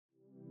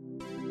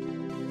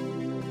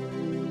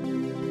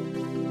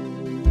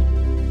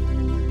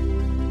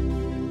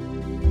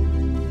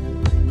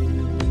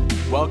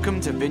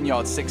Welcome to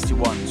Vineyard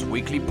 61's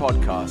weekly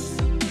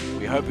podcast.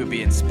 We hope you'll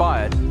be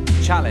inspired,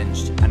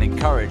 challenged, and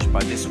encouraged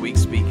by this week's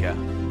speaker.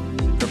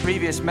 For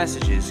previous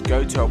messages,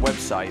 go to our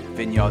website,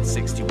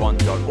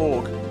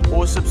 vineyard61.org,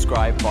 or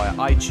subscribe via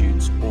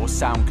iTunes or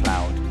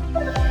SoundCloud.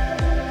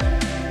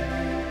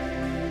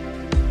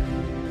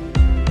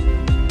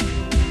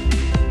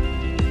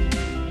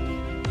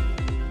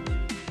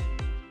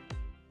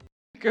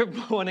 Good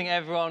morning,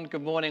 everyone.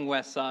 Good morning,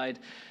 Westside.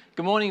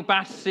 Good morning,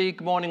 Battersea.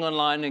 Good morning,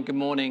 online, and good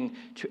morning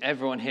to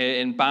everyone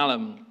here in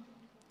Balham.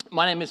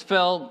 My name is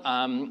Phil.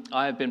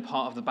 I have been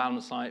part of the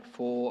Balham site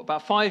for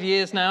about 5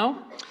 years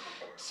now,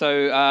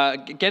 so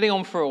getting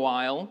on for a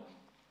while.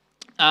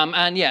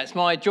 It's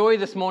my joy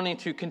this morning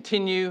to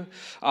continue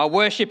our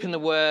worship in the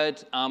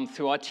Word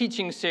through our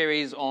teaching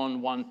series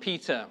on 1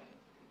 Peter.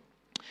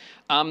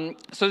 So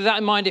with that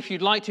in mind, if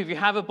you'd like to, if you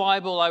have a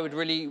Bible, I would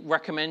really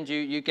recommend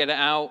you get it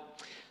out.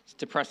 It's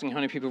depressing how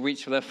many people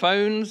reach for their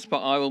phones,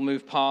 but I will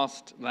move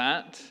past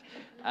that.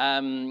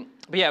 We're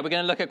going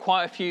to look at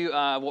quite a few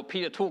what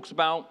Peter talks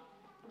about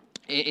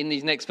in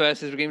these next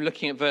verses. We're going to be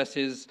looking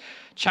at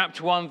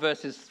chapter 1,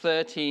 verses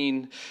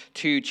 13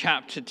 to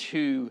chapter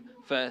 2,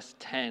 verse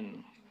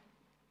 10.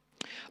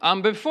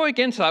 But before I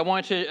get into that, I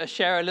wanted to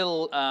share a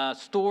little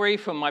story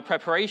from my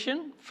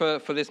preparation for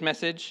this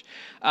message,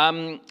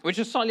 which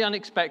was slightly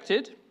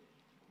unexpected.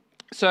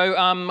 So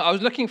I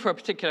was looking for a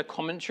particular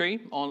commentary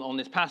on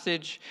this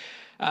passage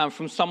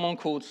from someone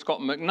called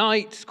Scott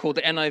McKnight, called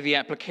the NIV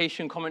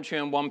Application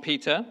Commentary on 1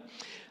 Peter.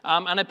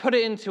 And I put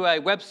it into a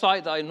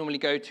website that I normally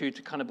go to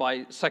kind of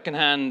buy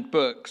secondhand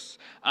books.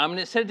 And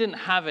it said it didn't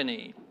have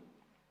any.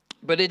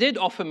 But it did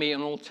offer me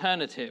an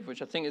alternative,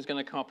 which I think is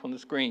going to come up on the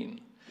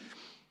screen.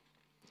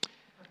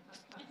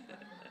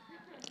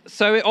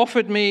 So it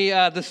offered me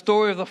the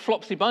story of the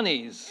Flopsy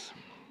Bunnies.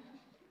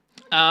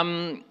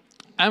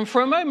 And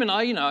for a moment,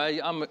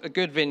 I'm a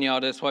good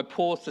vineyarder, so I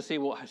paused to see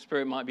what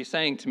Spirit might be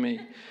saying to me.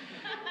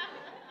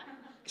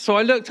 So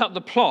I looked up the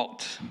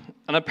plot,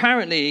 and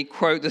apparently,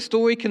 quote, the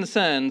story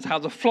concerns how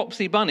the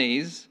Flopsy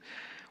Bunnies,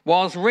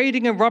 whilst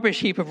raiding a rubbish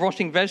heap of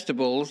rotting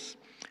vegetables,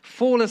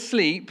 fall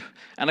asleep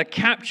and are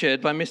captured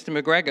by Mr.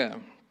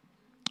 McGregor.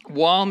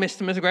 While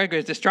Mr. McGregor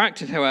is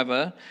distracted,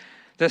 however,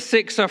 the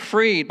 6 are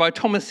freed by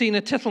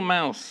Thomasina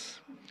Tittlemouse.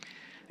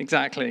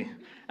 Exactly.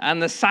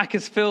 And the sack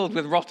is filled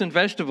with rotten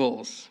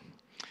vegetables.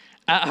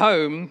 At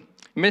home,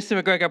 Mr.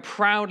 McGregor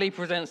proudly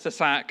presents the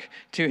sack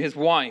to his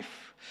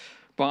wife,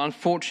 but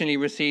unfortunately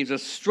receives a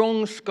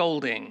strong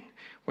scolding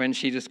when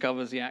she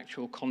discovers the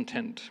actual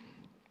content.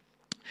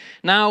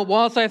 Now,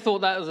 whilst I thought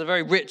that was a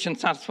very rich and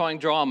satisfying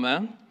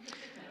drama,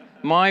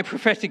 my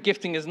prophetic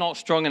gifting is not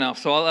strong enough,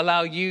 so I'll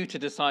allow you to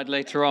decide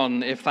later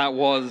on if that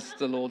was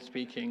the Lord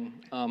speaking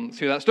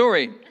through that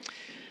story.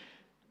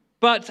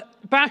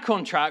 But back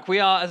on track,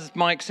 we are, as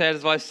Mike said,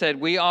 as I've said,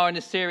 we are in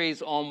a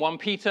series on 1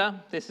 Peter.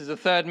 This is the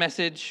third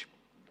message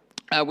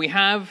we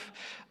have.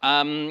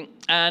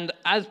 And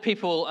as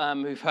people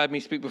who've heard me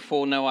speak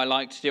before know I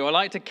like to do, I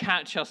like to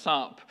catch us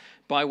up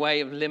by way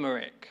of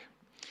limerick.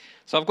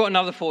 So I've got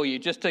another for you,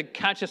 just to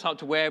catch us up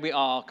to where we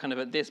are kind of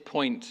at this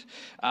point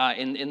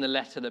in the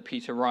letter that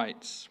Peter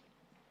writes.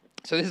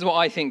 So this is what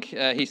I think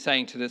he's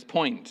saying to this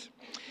point.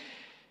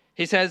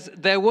 He says,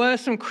 there were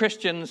some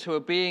Christians who were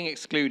being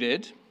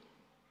excluded,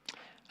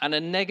 and a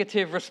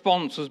negative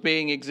response was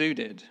being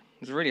exuded.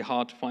 It's really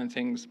hard to find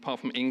things, apart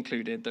from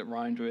included, that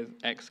rhymed with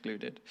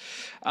excluded.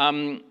 A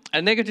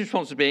negative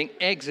response was being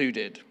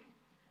exuded.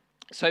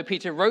 So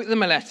Peter wrote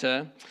them a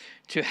letter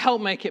to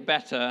help make it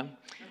better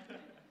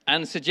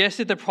and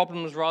suggested the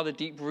problem was rather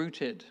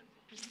deep-rooted.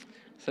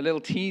 It's a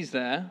little tease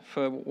there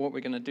for what we're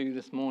going to do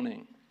this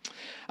morning.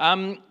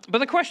 But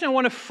the question I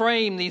want to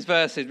frame these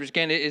verses, which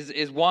again is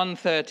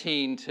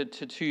 1:13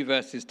 to 2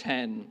 verses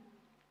 10.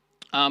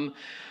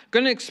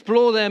 Going to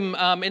explore them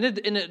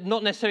in a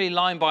not necessarily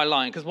line by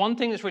line, because one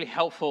thing that's really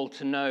helpful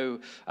to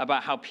know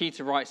about how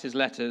Peter writes his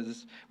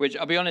letters, which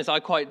I'll be honest, I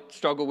quite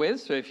struggle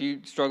with, so if you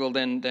struggle,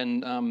 then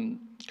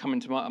come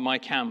into my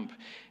camp,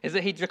 is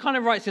that he kind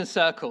of writes in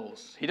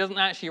circles. He doesn't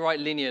actually write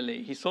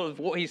linearly. He sort of,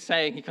 what he's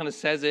saying, he kind of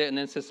says it and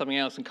then says something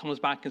else and comes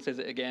back and says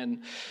it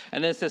again,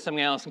 and then says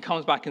something else and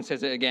comes back and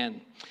says it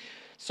again.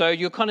 So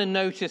you'll kind of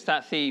notice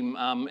that theme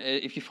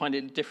if you find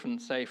it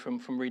different, say,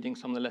 from reading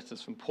some of the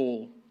letters from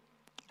Paul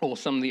or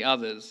some of the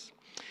others.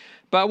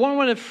 But what I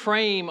want to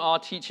frame our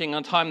teaching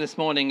on time this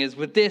morning is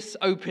with this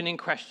opening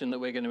question that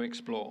we're going to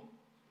explore,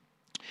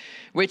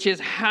 which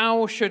is,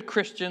 how should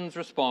Christians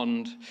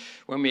respond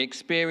when we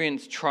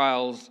experience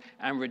trials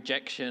and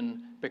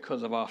rejection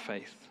because of our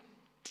faith?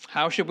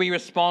 How should we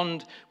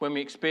respond when we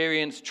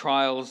experience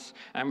trials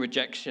and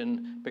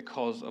rejection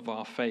because of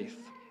our faith?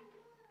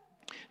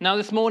 Now,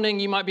 this morning,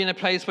 you might be in a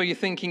place where you're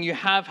thinking you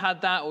have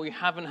had that or you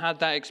haven't had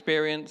that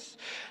experience.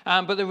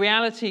 But the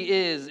reality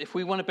is, if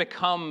we want to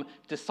become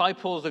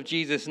disciples of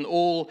Jesus in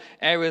all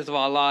areas of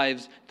our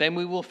lives, then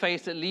we will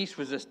face at least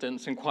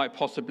resistance and quite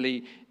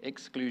possibly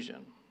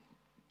exclusion.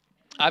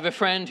 I have a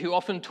friend who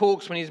often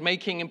talks when he's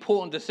making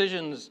important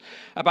decisions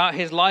about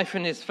his life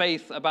and his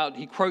faith,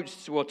 he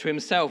quotes to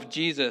himself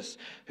Jesus,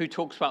 who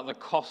talks about the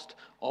cost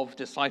of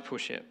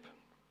discipleship.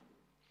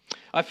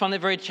 I find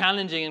it very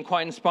challenging and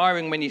quite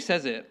inspiring when he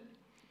says it.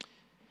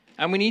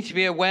 And we need to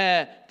be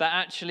aware that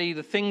actually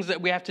the things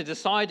that we have to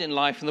decide in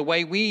life and the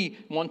way we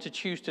want to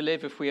choose to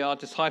live if we are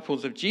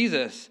disciples of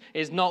Jesus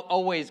is not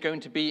always going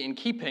to be in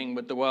keeping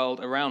with the world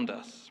around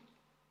us.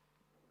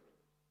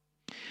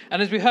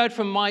 And as we heard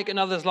from Mike and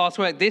others last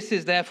week, this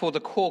is therefore the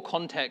core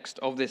context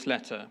of this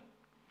letter.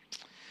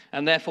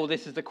 And therefore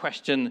this is the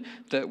question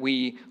that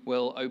we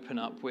will open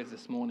up with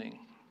this morning.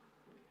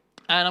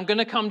 And I'm going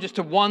to come just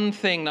to one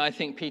thing that I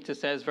think Peter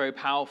says very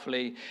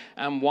powerfully,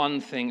 and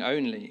one thing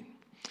only.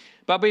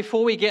 But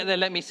before we get there,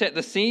 let me set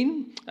the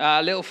scene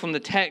a little from the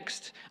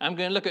text. I'm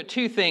going to look at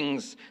two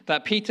things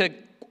that Peter,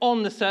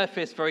 on the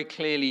surface, very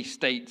clearly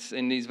states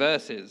in these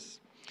verses.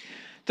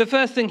 The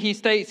first thing he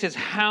states is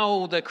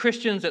how the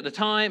Christians at the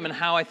time, and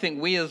how I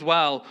think we as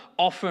well,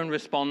 often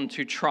respond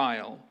to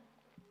trial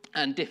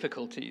and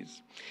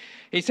difficulties.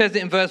 He says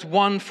it in verse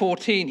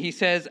 1:14. He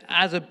says,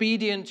 "As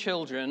obedient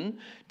children,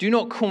 do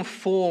not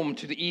conform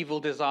to the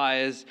evil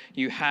desires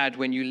you had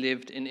when you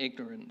lived in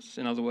ignorance."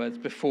 In other words,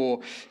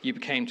 before you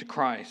came to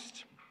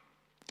Christ.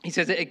 He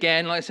says it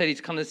again, like I said, he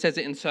kind of says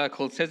it in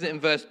circles. Says it in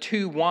verse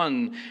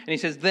 2:1. And he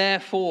says,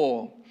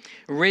 "Therefore,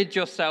 rid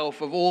yourself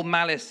of all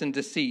malice and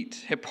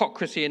deceit,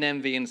 hypocrisy and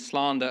envy and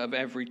slander of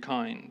every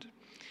kind."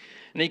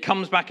 And he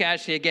comes back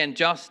actually again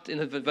just in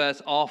the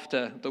verse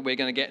after that we're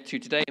going to get to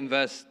today, in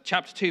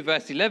chapter 2,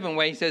 verse 11,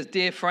 where he says,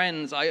 "Dear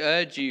friends, I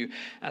urge you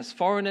as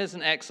foreigners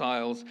and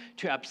exiles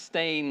to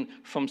abstain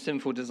from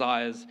sinful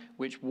desires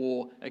which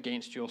war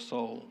against your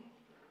soul."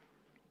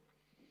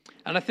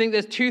 And I think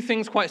there's two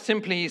things quite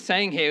simply he's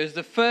saying here.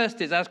 The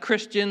first is, as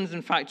Christians,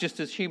 in fact, just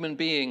as human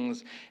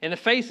beings, in the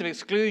face of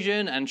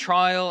exclusion and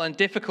trial and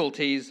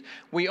difficulties,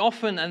 we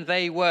often, and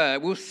they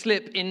will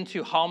slip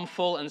into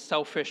harmful and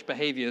selfish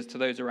behaviors to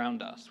those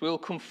around us. We'll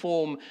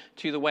conform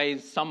to the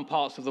ways some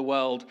parts of the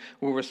world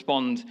will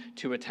respond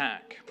to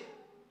attack.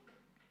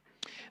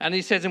 And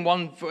he says in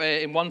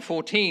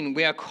 1:14,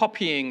 we are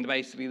copying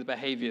basically the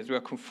behaviors. We are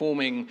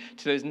conforming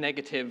to those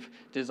negative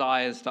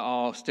desires that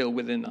are still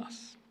within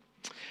us.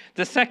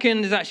 The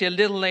second is actually a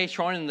little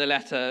later on in the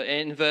letter,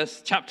 in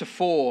chapter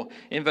 4,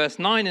 in verse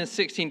 9 and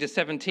 16 to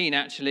 17,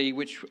 actually,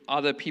 which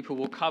other people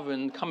will cover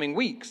in coming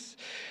weeks.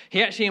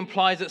 He actually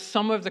implies that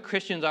some of the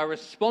Christians are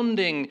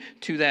responding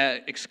to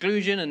their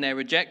exclusion and their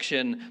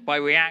rejection by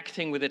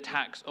reacting with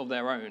attacks of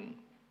their own.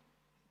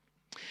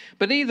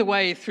 But either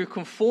way, through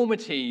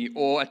conformity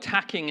or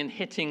attacking and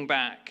hitting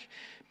back,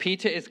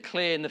 Peter is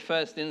clear in the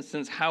first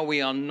instance how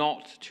we are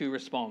not to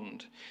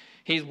respond.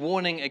 He's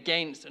warning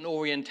against an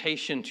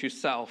orientation to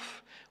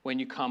self when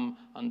you come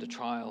under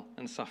trial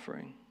and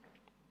suffering.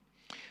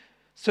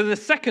 So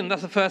that's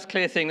the first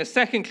clear thing. The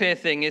second clear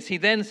thing is he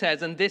then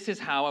says, and this is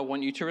how I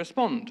want you to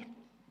respond.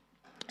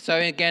 So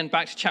again,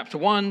 back to chapter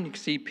 1, you can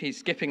see he's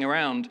skipping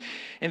around.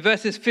 In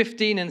verses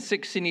 15 and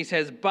 16, he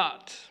says,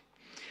 "But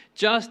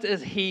just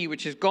as he,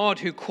 which is God,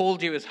 who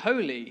called you is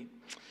holy,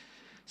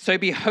 so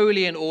be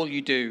holy in all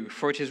you do,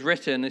 for it is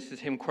written," this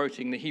is him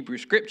quoting the Hebrew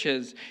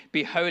scriptures,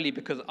 "Be holy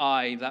because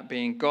I, that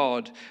being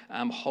God,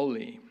 am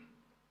holy."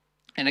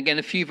 And again,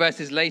 a few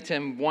verses later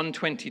in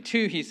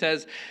 1:22, he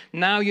says,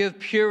 "Now you have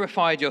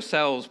purified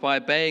yourselves by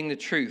obeying the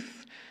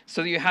truth,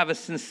 so that you have a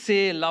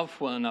sincere love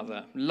for one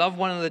another. Love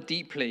one another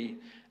deeply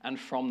and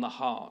from the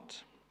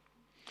heart."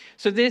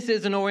 So this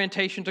is an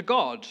orientation to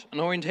God, an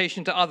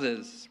orientation to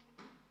others.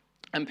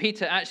 And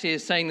Peter actually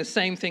is saying the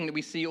same thing that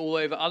we see all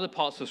over other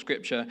parts of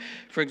Scripture.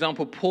 For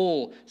example,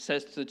 Paul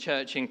says to the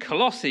church in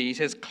Colossae, he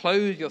says,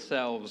 "Clothe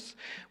yourselves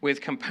with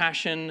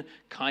compassion,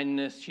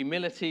 kindness,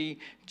 humility,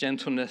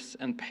 gentleness,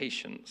 and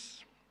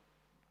patience."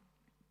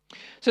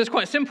 So it's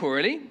quite simple,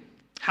 really.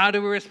 How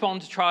do we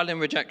respond to trial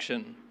and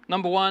rejection?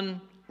 Number one,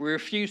 we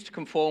refuse to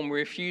conform, we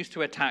refuse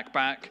to attack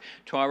back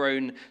to our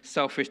own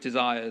selfish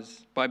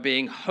desires by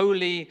being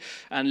holy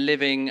and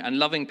living and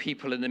loving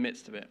people in the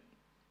midst of it.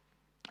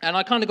 And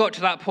I kind of got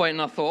to that point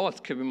and I thought, this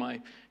could be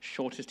my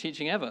shortest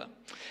teaching ever.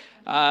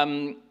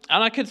 And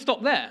I could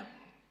stop there.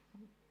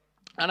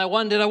 And I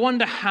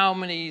wonder how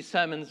many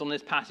sermons on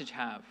this passage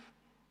have.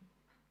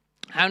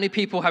 How many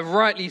people have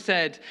rightly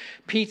said,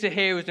 Peter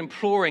here is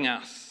imploring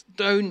us,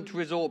 don't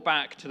resort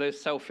back to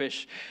those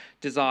selfish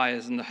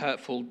desires and the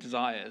hurtful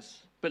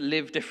desires, but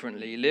live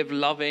differently, live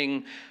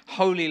loving,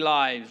 holy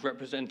lives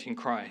representing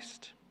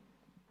Christ.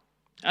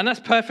 And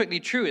that's perfectly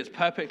true. It's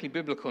perfectly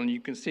biblical, and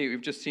you can see it.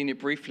 We've just seen it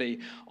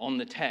briefly on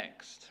the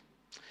text.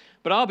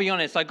 But I'll be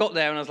honest, I got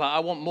there and I was like, I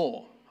want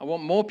more. I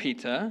want more,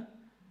 Peter,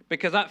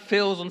 because that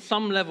feels on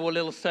some level a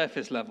little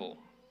surface level.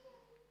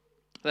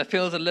 That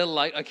feels a little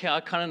like, okay, I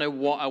kind of know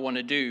what I want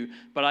to do,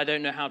 but I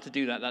don't know how to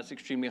do that. That's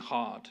extremely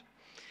hard.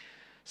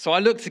 So I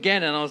looked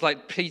again and I was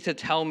like, Peter,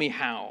 tell me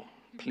how,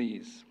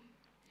 please.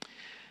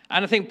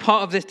 And I think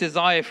part of this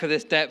desire for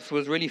this depth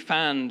was really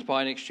fanned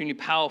by an extremely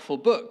powerful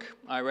book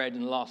I read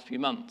in the last few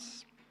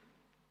months.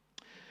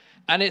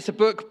 And it's a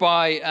book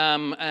by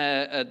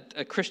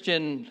a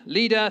Christian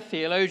leader,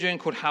 theologian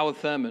called Howard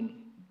Thurman.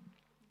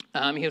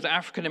 He was an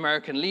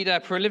African-American leader,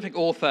 prolific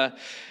author,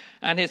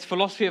 and his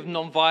philosophy of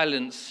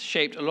nonviolence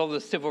shaped a lot of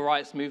the civil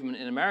rights movement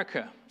in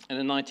America in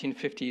the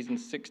 1950s and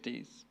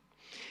 60s.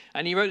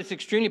 And he wrote this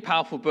extremely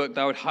powerful book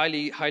that I would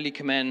highly, highly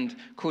commend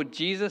called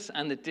Jesus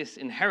and the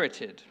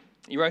Disinherited.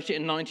 He wrote it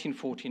in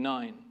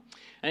 1949.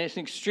 And it's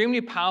an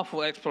extremely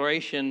powerful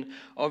exploration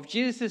of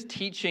Jesus'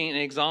 teaching and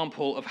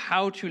example of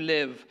how to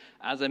live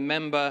as a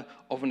member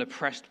of an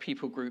oppressed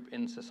people group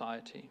in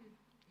society.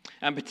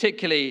 And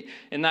particularly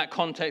in that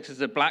context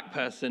as a black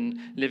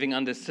person living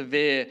under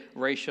severe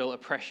racial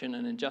oppression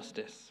and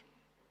injustice.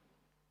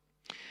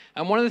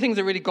 And one of the things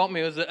that really got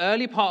me was the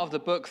early part of the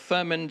book,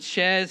 Thurman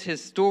shares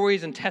his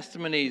stories and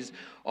testimonies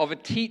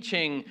of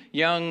teaching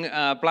young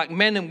black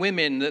men and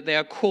women that they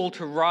are called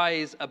to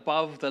rise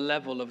above the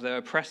level of their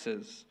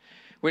oppressors,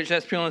 which,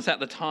 let's be honest,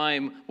 at the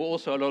time were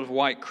also a lot of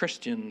white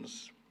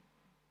Christians.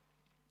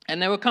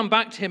 And they would come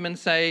back to him and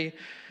say,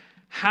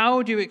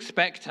 how do you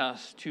expect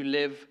us to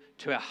live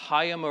to a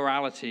higher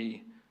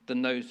morality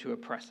than those who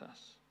oppress us?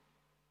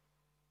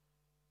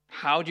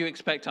 How do you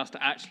expect us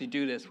to actually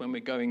do this when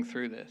we're going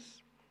through this?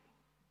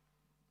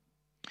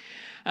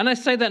 And I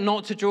say that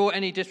not to draw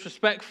any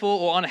disrespectful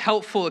or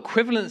unhelpful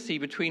equivalency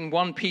between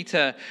 1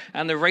 Peter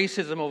and the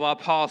racism of our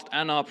past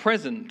and our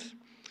present.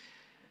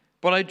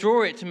 But I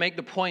draw it to make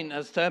the point,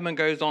 as Thurman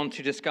goes on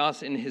to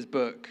discuss in his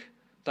book,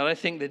 that I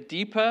think the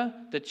deeper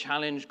the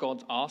challenge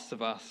God asks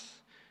of us,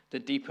 the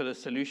deeper the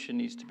solution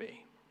needs to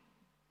be.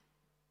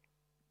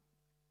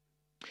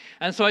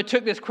 And so I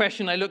took this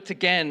question, I looked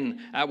again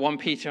at 1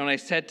 Peter, and I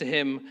said to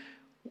him,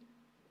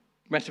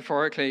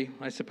 metaphorically,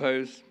 I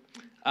suppose,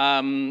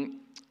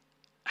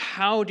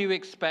 how do you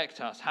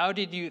expect us? How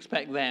did you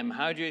expect them?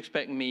 How do you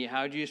expect me?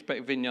 How do you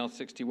expect Vineyard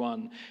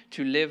 61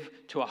 to live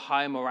to a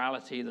higher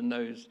morality than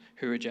those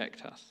who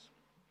reject us?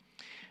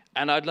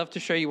 And I'd love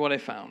to show you what I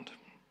found.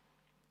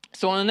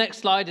 So on the next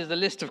slide is a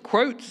list of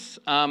quotes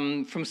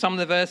from some of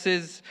the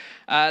verses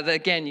that,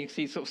 again, you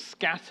see sort of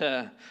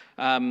scatter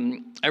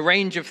a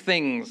range of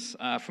things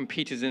from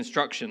Peter's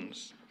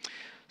instructions.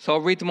 So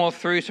I'll read them all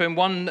through. So in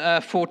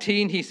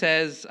 1:14, he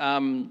says,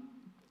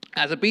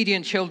 as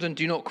obedient children,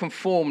 do not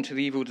conform to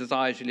the evil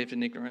desires you lived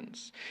in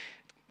ignorance.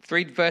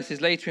 3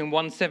 verses later in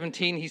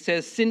 1:17, he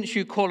says, since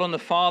you call on the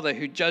Father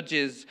who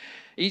judges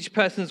each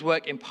person's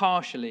work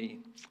impartially,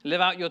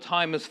 live out your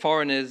time as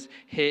foreigners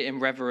here in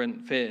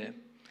reverent fear.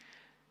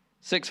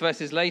 6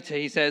 verses later,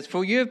 he says,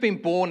 for you have been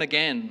born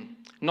again,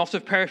 not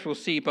of perishable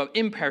seed, but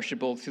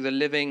imperishable through the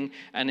living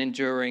and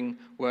enduring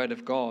word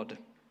of God.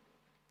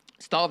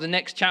 Start of the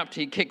next chapter,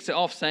 he kicks it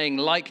off saying,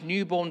 like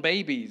newborn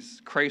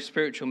babies, crave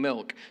spiritual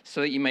milk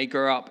so that you may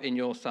grow up in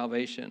your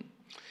salvation.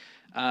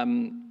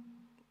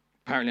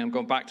 Apparently, I'm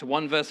going back to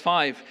 1 verse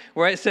 5,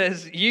 where it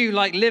says, you,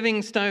 like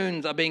living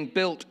stones, are being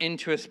built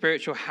into a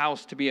spiritual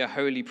house to be a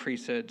holy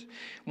priesthood.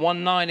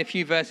 1:9, a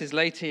few verses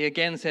later, he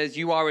again says,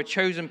 you are a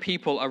chosen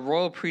people, a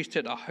royal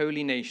priesthood, a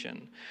holy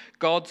nation,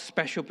 God's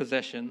special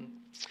possession,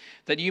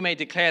 that you may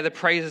declare the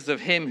praises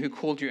of him who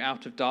called you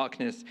out of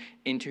darkness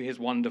into his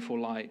wonderful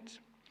light.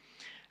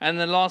 And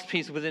the last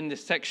piece within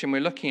this section we're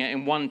looking at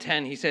in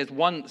 1:10, he says,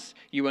 once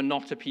you were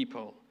not a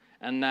people,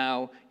 and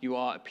now you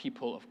are a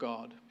people of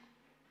God.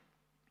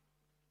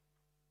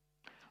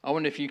 I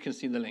wonder if you can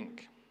see the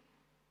link.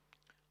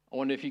 I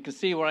wonder if you can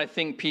see what I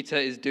think Peter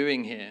is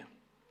doing here.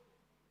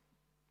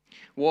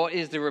 What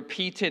is the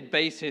repeated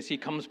basis he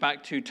comes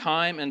back to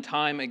time and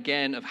time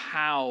again of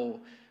how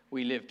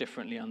we live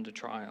differently under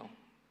trial?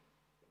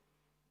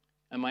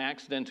 And my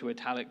accidental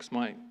italics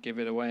might give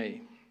it away.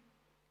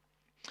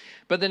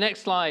 But the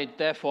next slide,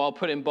 therefore, I'll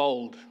put in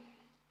bold.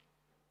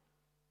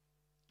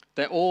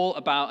 They're all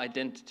about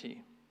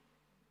identity.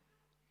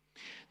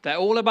 They're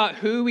all about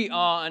who we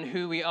are and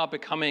who we are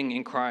becoming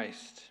in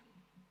Christ.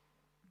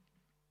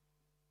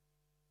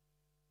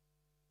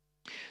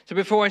 So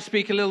before I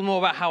speak a little more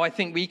about how I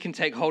think we can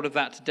take hold of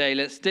that today,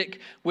 let's stick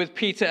with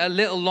Peter a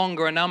little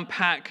longer and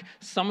unpack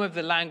some of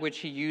the language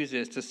he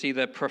uses to see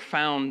the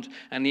profound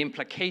and the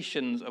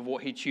implications of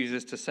what he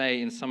chooses to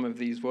say in some of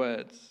these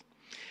words.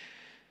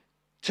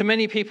 To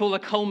many people, the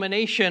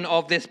culmination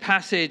of this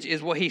passage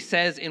is what he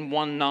says in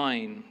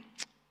 1:9,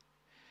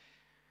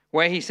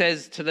 where he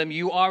says to them,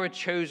 you are a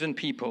chosen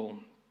people,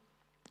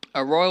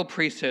 a royal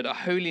priesthood, a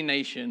holy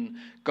nation,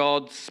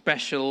 God's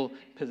special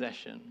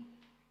possession.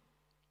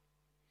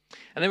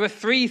 And there are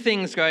 3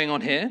 things going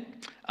on here.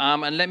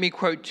 And let me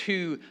quote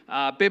 2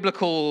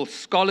 biblical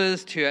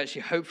scholars to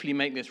actually hopefully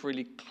make this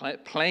really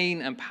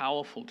plain and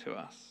powerful to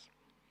us.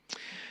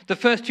 The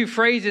first 2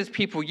 phrases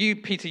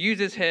Peter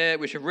uses here,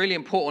 which are really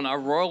important, are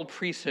royal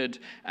priesthood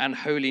and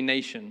holy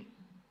nation.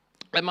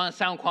 It might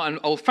sound quite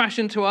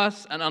old-fashioned to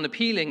us and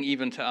unappealing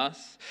even to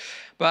us,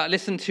 but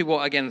listen to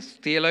what, again,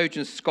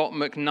 theologian Scott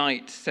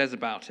McKnight says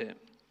about it.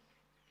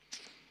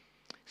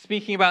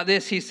 Speaking about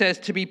this, he says,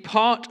 to be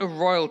part of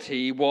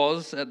royalty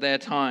was, at their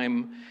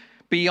time,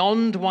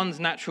 beyond one's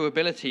natural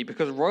ability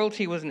because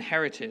royalty was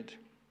inherited.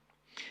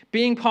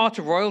 Being part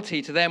of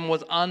royalty to them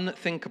was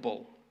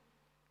unthinkable.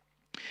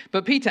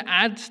 But Peter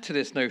adds to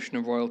this notion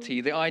of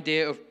royalty the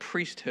idea of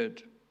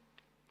priesthood.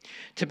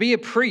 To be a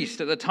priest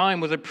at the time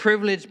was a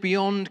privilege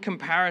beyond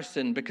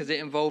comparison because it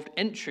involved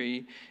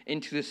entry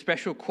into the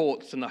special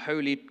courts and the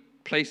holy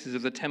places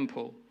of the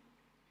temple.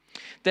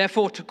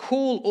 Therefore, to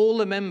call all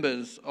the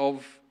members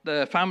of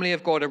the family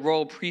of God a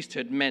royal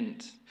priesthood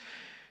meant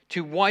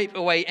to wipe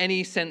away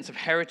any sense of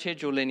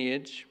heritage or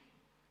lineage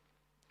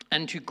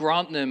and to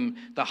grant them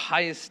the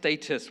highest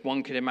status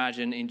one could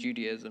imagine in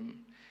Judaism,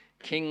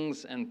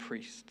 kings and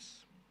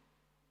priests.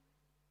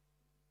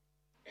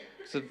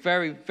 It's a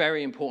very,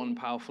 very important,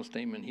 powerful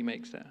statement he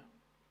makes there.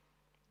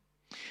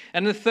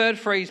 And the third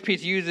phrase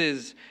Peter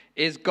uses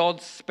is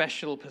God's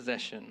special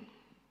possession.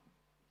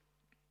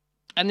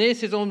 And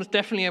this is almost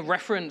definitely a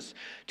reference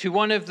to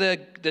one of the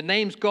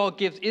names God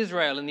gives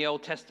Israel in the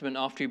Old Testament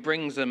after he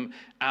brings them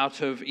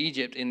out of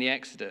Egypt in the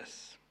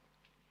Exodus.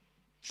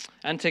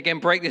 And to again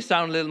break this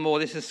down a little more,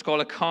 this is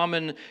scholar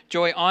Carmen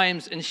Joy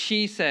Imes, and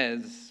she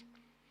says,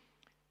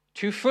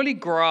 to fully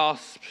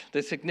grasp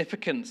the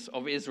significance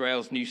of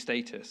Israel's new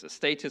status, a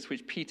status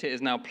which Peter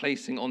is now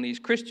placing on these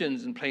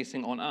Christians and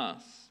placing on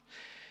us,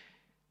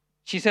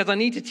 she says, I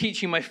need to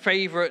teach you my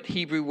favorite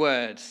Hebrew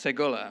word,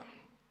 segula.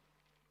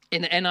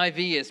 In the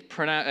NIV,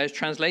 it's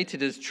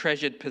translated as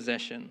treasured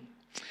possession,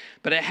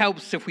 but it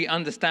helps if we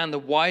understand the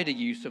wider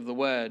use of the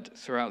word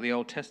throughout the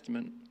Old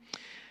Testament.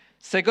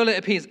 Segula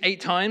appears 8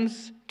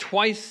 times.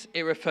 Twice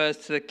it refers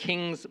to the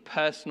king's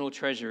personal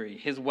treasury,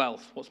 his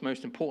wealth, what's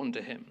most important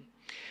to him.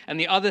 And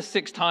the other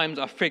 6 times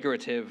are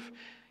figurative,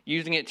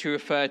 using it to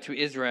refer to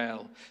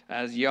Israel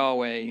as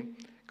Yahweh,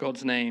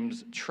 God's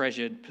name's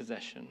treasured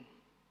possession.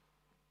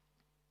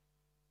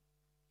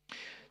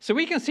 So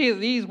we can see that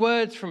these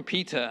words from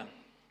Peter,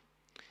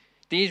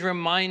 these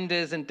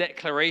reminders and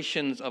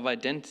declarations of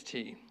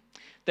identity,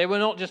 they were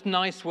not just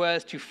nice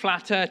words to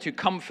flatter, to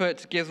comfort,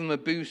 to give them a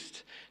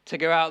boost, to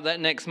go out that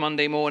next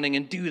Monday morning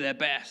and do their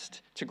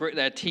best, to grit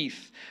their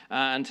teeth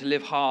and to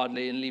live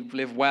hardly and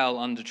live well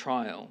under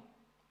trial.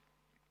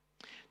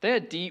 They are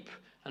deep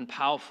and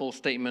powerful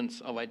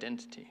statements of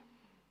identity.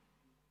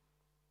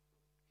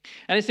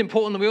 And it's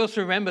important that we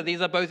also remember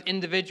these are both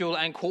individual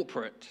and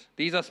corporate.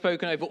 These are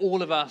spoken over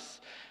all of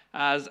us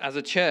as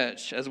a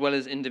church, as well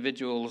as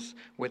individuals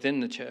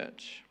within the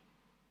church.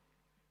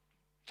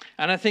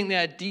 And I think they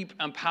are deep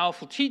and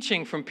powerful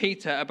teaching from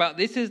Peter about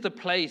this is the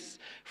place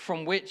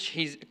from which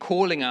he's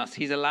calling us,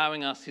 he's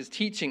allowing us, he's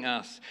teaching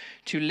us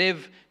to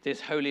live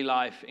this holy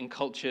life in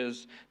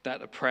cultures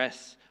that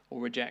oppress or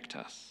reject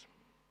us.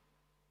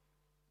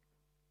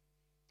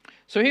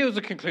 So here was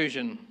the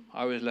conclusion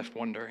I was left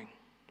wondering.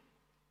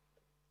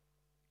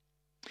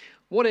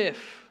 What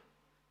if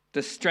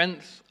the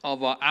strength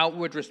of our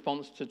outward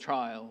response to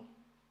trial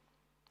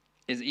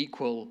is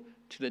equal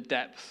to the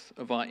depth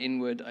of our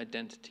inward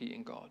identity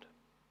in God?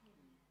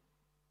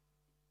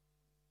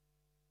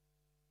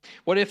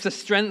 What if the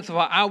strength of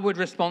our outward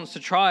response to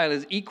trial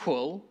is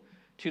equal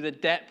to the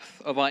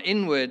depth of our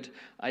inward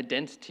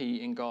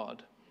identity in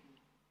God?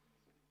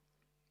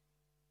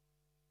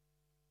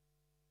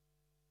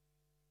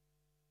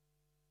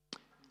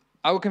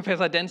 I will confess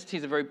identity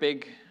is a very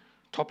big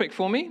topic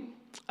for me.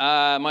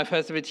 My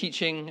first ever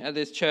teaching at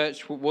this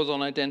church was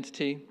on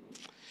identity.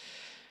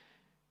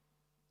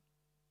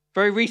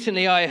 Very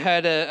recently, I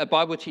heard a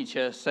Bible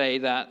teacher say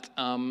that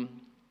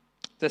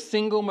the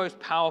single most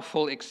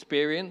powerful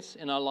experience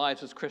in our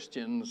lives as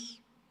Christians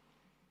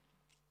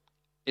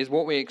is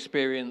what we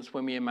experience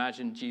when we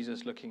imagine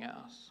Jesus looking at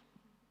us.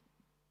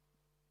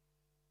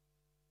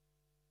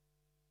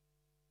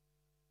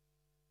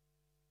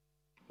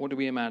 What do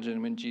we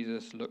imagine when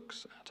Jesus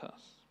looks at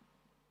us?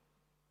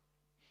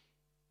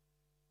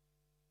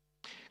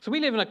 So we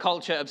live in a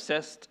culture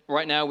obsessed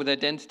right now with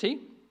identity.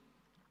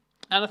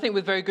 And I think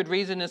with very good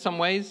reason in some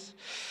ways.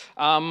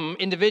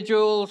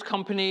 Individuals,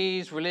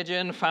 companies,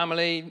 religion,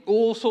 family,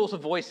 all sorts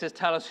of voices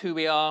tell us who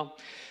we are,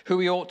 who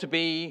we ought to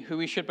be, who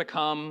we should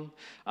become.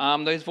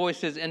 Those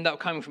voices end up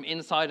coming from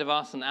inside of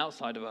us and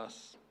outside of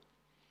us.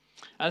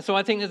 And so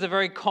I think there's a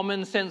very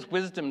common sense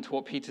wisdom to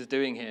what Peter's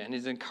doing here and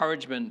his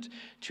encouragement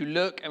to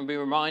look and be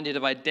reminded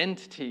of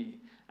identity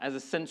as a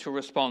central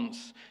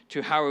response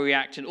to how we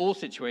react in all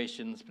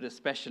situations, but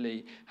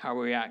especially how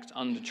we react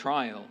under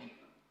trial.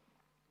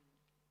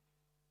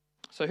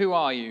 So who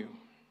are you?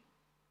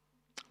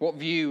 What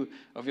view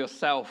of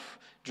yourself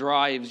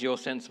drives your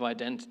sense of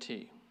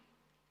identity?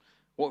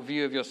 What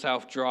view of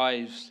yourself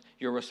drives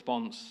your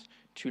response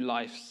to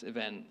life's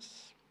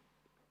events?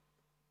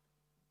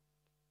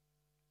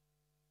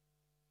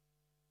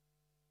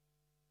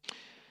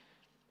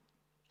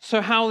 So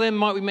how then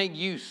might we make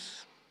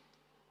use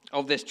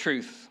of this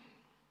truth?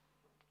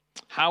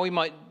 How we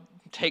might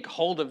take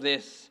hold of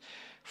this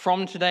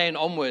from today and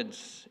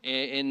onwards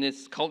in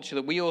this culture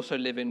that we also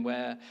live in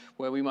where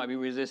we might be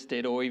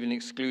resisted or even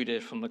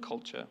excluded from the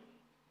culture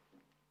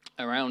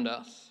around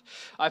us.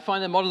 I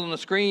find the model on the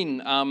screen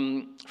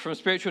from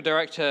spiritual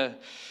director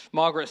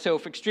Margaret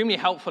Silf extremely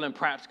helpful and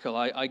practical.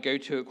 I go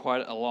to it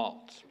quite a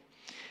lot.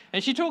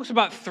 And she talks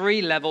about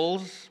 3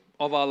 levels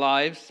of our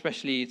lives,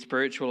 especially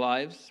spiritual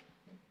lives.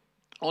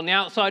 On the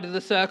outside of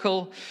the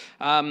circle,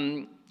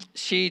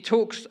 she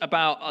talks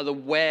about the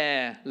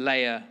where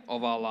layer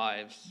of our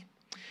lives.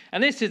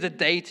 And this is a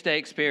day-to-day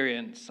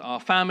experience. Our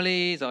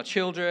families, our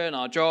children,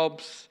 our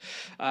jobs,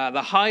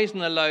 the highs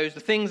and the lows, the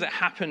things that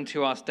happen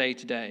to us day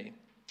to day.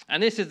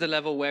 And this is the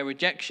level where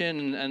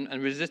rejection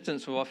and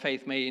resistance of our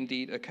faith may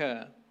indeed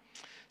occur.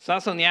 So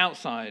that's on the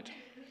outside.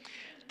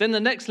 Then the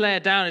next layer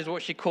down is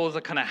what she calls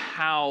a kind of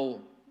how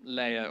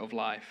layer of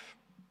life.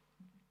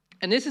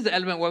 And this is the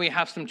element where we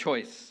have some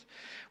choice.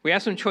 We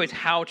have some choice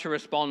how to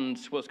respond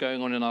to what's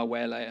going on in our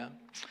where layer.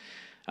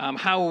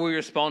 How will we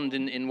respond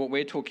in what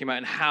we're talking about,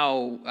 and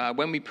how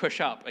when we push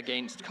up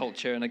against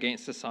culture and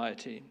against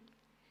society.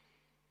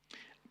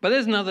 But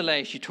there's another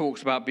layer she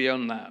talks about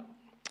beyond that,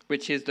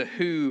 which is the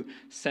who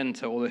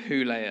center, or the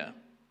who layer.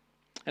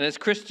 And as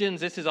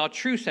Christians, this is our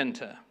true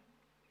center.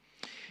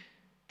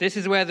 This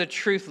is where the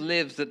truth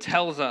lives that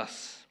tells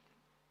us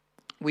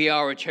we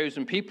are a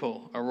chosen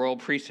people, a royal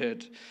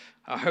priesthood,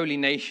 a holy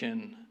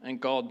nation, and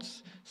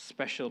God's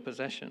special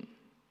possession.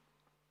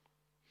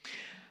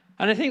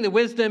 And I think the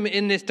wisdom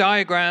in this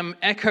diagram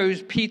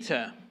echoes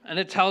Peter, and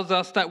it tells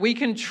us that we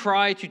can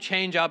try to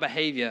change our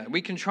behavior.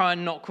 We can try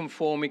and not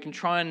conform. We can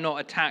try and not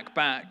attack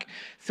back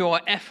through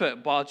our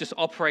effort while just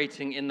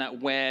operating in that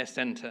where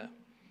center.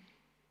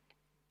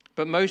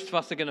 But most of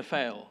us are going to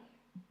fail.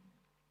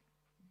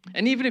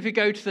 And even if we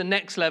go to the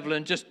next level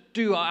and just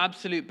do our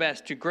absolute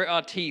best to grit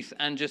our teeth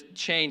and just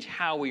change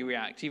how we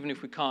react, even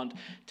if we can't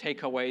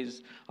take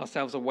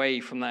ourselves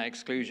away from that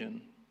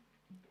exclusion,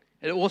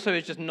 it also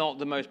is just not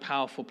the most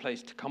powerful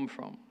place to come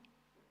from.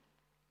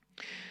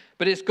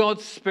 But it's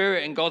God's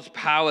Spirit and God's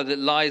power that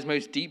lies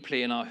most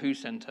deeply in our who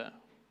center,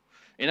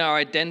 in our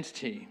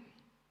identity.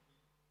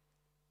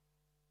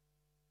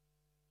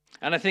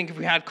 And I think if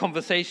we had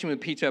conversation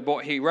with Peter about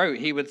what he wrote,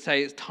 he would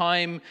say it's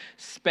time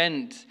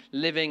spent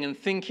living and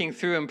thinking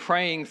through and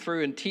praying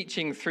through and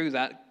teaching through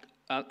that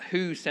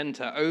who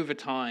center over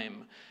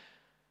time.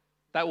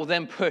 That will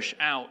then push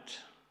out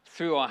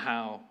through our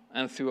how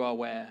and through our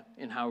where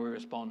in how we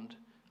respond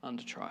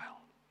under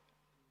trial.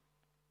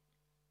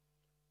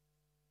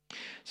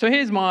 So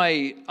here's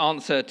my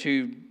answer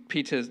to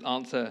Peter's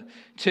answer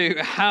to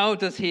how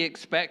does he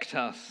expect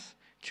us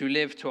to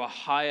live to a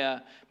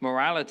higher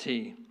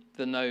morality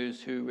than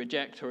those who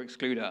reject or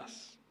exclude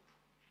us.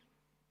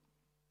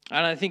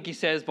 And I think he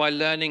says by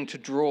learning to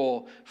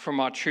draw from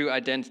our true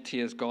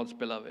identity as God's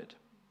beloved.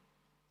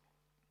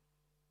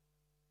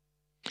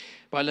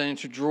 By learning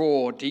to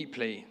draw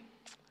deeply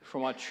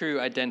from our true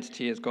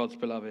identity as God's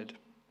beloved.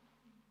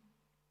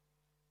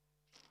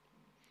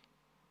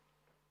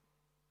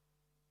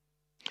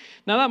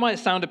 Now that might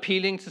sound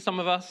appealing to some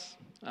of us,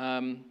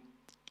 but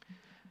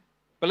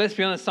let's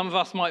be honest, some of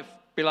us might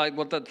be like,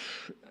 well,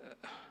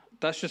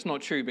 that's just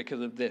not true because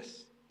of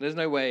this. There's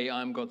no way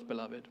I'm God's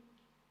beloved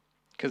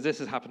because this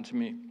has happened to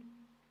me,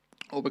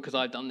 or because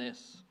I've done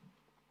this,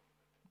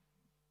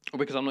 or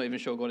because I'm not even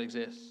sure God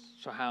exists.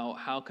 So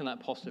how can that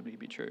possibly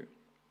be true?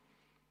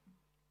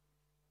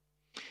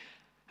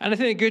 And I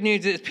think the good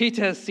news is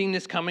Peter has seen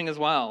this coming as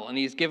well, and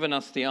he's given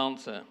us the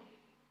answer.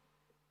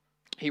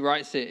 He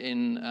writes it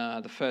in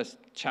the first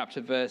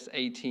chapter, verse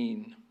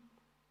 18.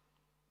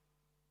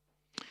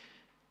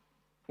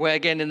 Where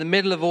again, in the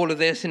middle of all of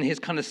this, in his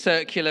kind of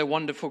circular,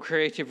 wonderful,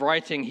 creative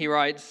writing, he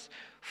writes,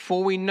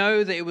 "For we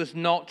know that it was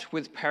not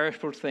with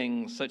perishable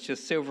things, such as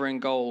silver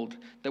and gold,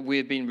 that we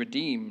have been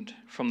redeemed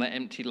from the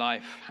empty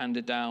life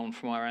handed down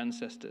from our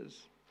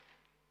ancestors,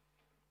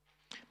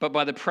 but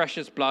by the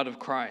precious blood of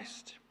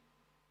Christ.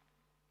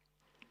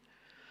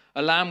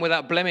 A lamb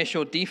without blemish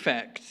or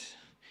defect.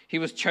 He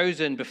was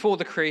chosen before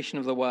the creation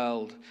of the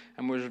world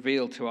and was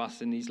revealed to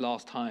us in these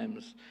last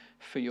times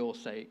for your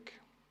sake."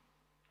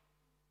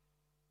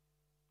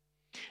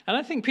 And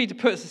I think Peter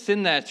puts us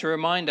in there to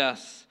remind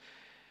us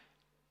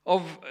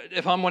of,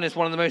 if I'm honest,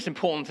 one of the most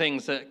important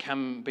things that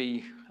can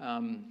be,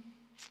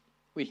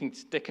 we can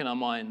stick in our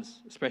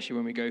minds, especially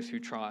when we go through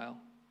trial,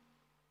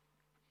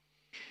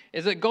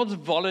 is that God's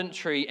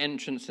voluntary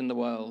entrance in the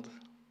world,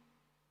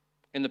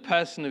 in the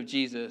person of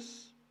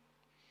Jesus,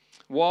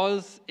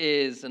 was,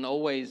 is, and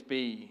always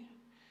be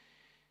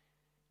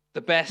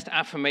the best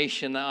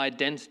affirmation that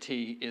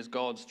identity is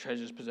God's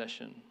treasured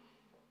possession.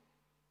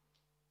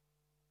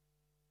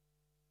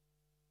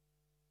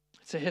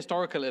 It's a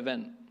historical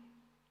event.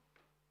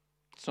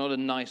 It's not a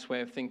nice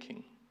way of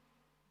thinking.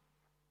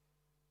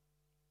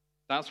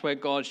 That's where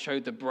God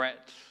showed the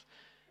breadth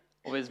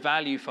of his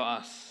value for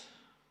us,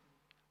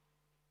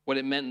 what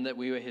it meant that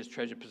we were his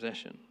treasured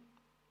possession.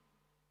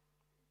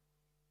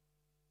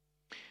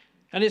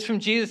 And it's from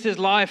Jesus'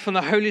 life, from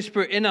the Holy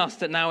Spirit in us,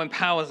 that now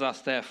empowers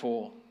us,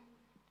 therefore,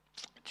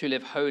 to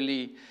live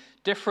holy,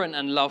 different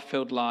and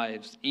love-filled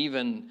lives,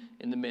 even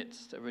in the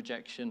midst of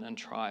rejection and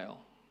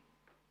trial.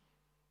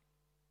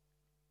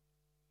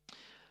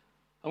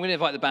 I'm going to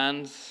invite the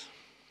bands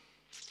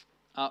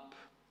up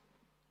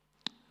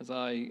as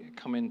I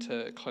come in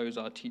to close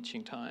our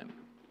teaching time.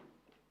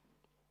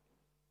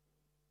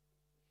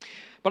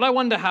 But I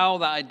wonder how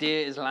that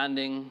idea is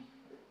landing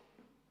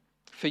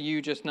for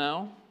you just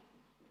now.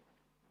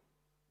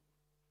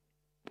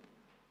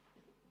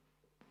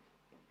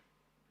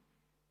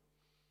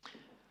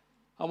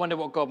 I wonder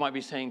what God might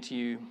be saying to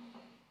you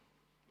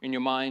in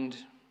your mind,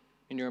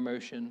 in your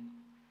emotion,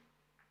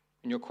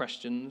 in your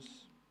questions.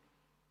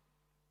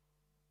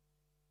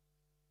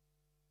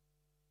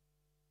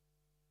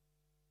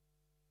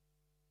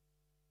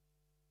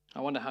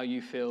 I wonder how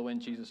you feel when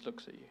Jesus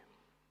looks at you.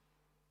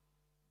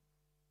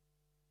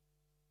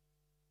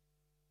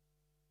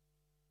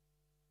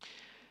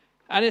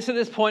 And it's at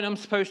this point I'm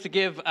supposed to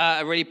give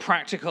a really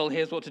practical,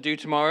 here's what to do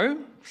tomorrow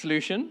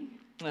solution.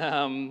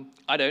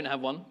 I don't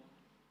have one.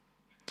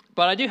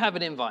 But I do have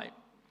an invite.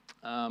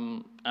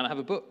 And I have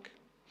a book.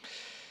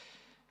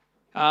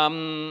 As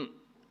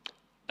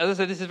I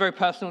said, this is very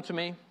personal to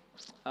me.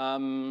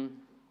 In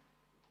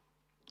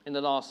the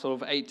last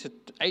sort of 8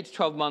 to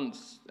 12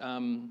 months,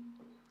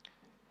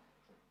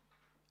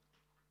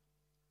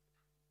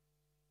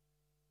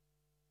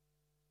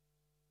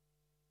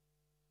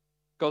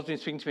 God's been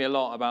speaking to me a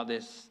lot about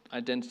this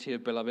identity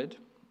of beloved.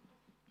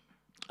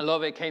 A lot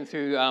of it came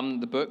through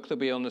the book that'll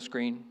be on the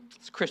screen.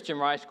 It's a Christian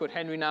writer called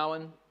Henry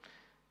Nouwen.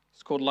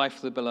 It's called Life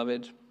of the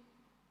Beloved.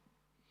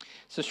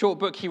 It's a short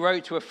book he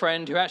wrote to a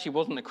friend who actually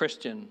wasn't a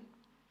Christian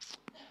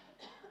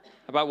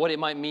about what it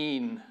might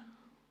mean,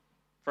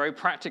 very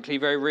practically,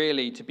 very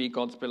really, to be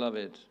God's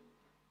beloved.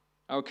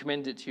 I would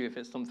commend it to you if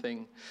it's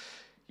something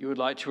you would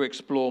like to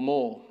explore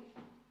more.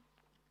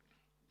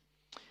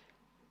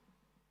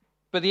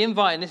 But the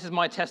invite, and this is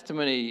my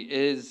testimony,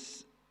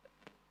 is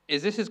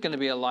this is going to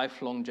be a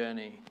lifelong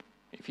journey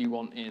if you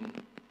want in.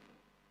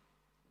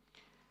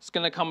 It's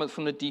going to come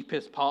from the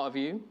deepest part of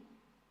you.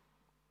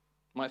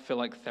 Might feel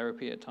like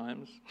therapy at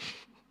times.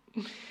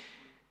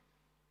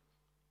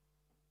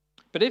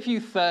 But if you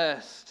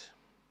thirst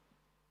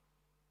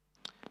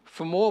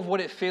for more of what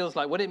it feels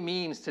like, what it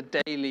means to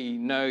daily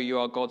know you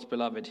are God's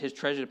beloved, his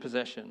treasured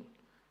possession,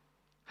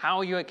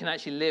 how you can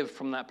actually live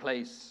from that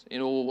place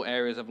in all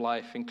areas of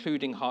life,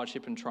 including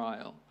hardship and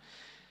trial,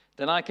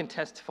 then I can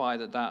testify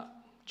that that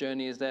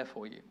journey is there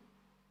for you.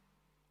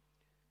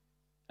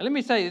 And let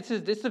me say, this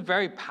is a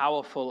very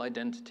powerful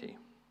identity.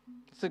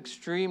 It's an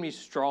extremely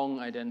strong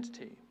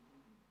identity.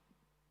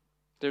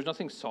 There's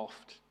nothing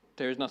soft.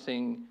 There is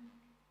nothing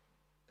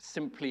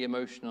simply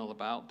emotional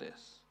about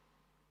this.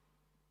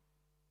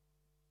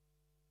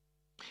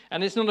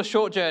 And it's not a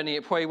short journey.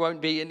 It probably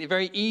won't be a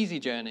very easy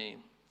journey.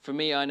 For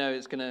me, I know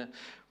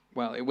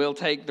it will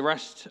take the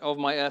rest of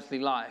my earthly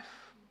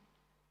life.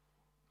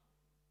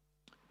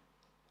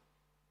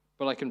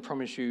 But I can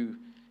promise you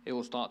it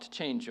will start to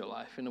change your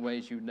life in the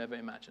ways you never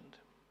imagined.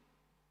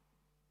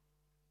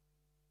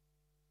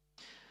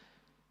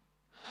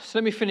 So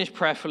let me finish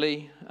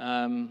prayerfully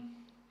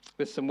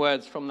with some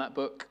words from that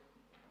book,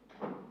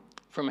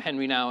 from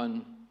Henry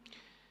Nouwen.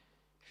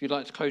 If you'd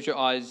like to close your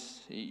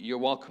eyes, you're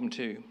welcome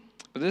to.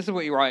 But this is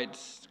what he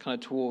writes kind of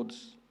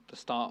towards the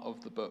start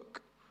of the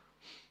book.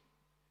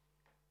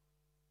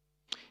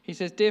 He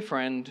says, "Dear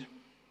friend,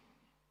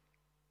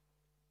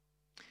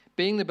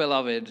 being the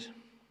beloved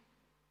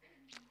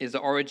is the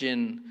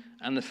origin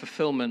and the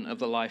fulfillment of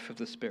the life of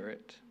the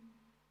Spirit.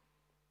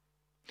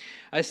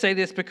 I say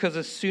this because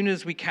as soon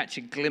as we catch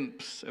a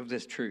glimpse of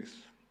this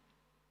truth,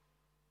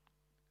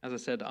 as I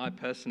said, I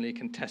personally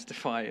can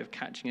testify of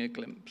catching a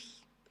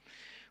glimpse,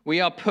 we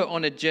are put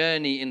on a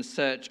journey in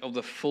search of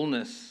the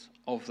fullness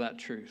of that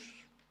truth.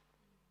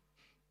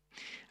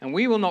 And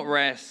we will not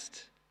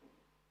rest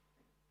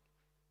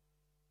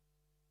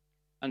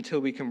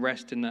until we can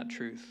rest in that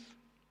truth.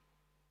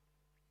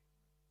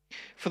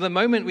 For the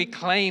moment we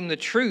claim the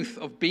truth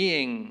of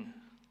being,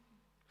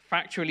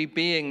 factually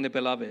being the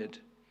beloved,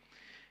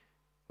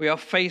 we are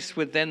faced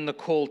with then the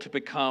call to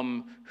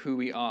become who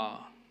we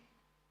are.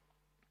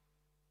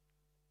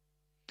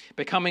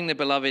 Becoming the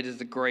beloved is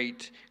the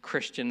great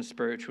Christian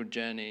spiritual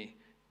journey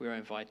we are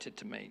invited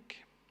to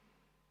make."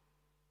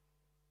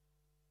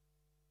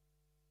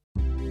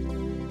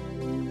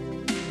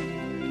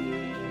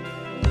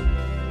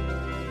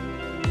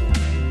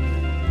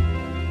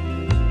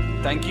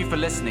 Thank you for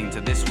listening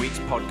to this week's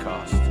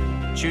podcast.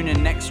 Tune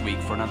in next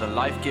week for another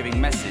life-giving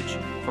message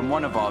from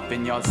one of our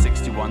Vineyard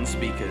 61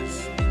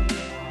 speakers.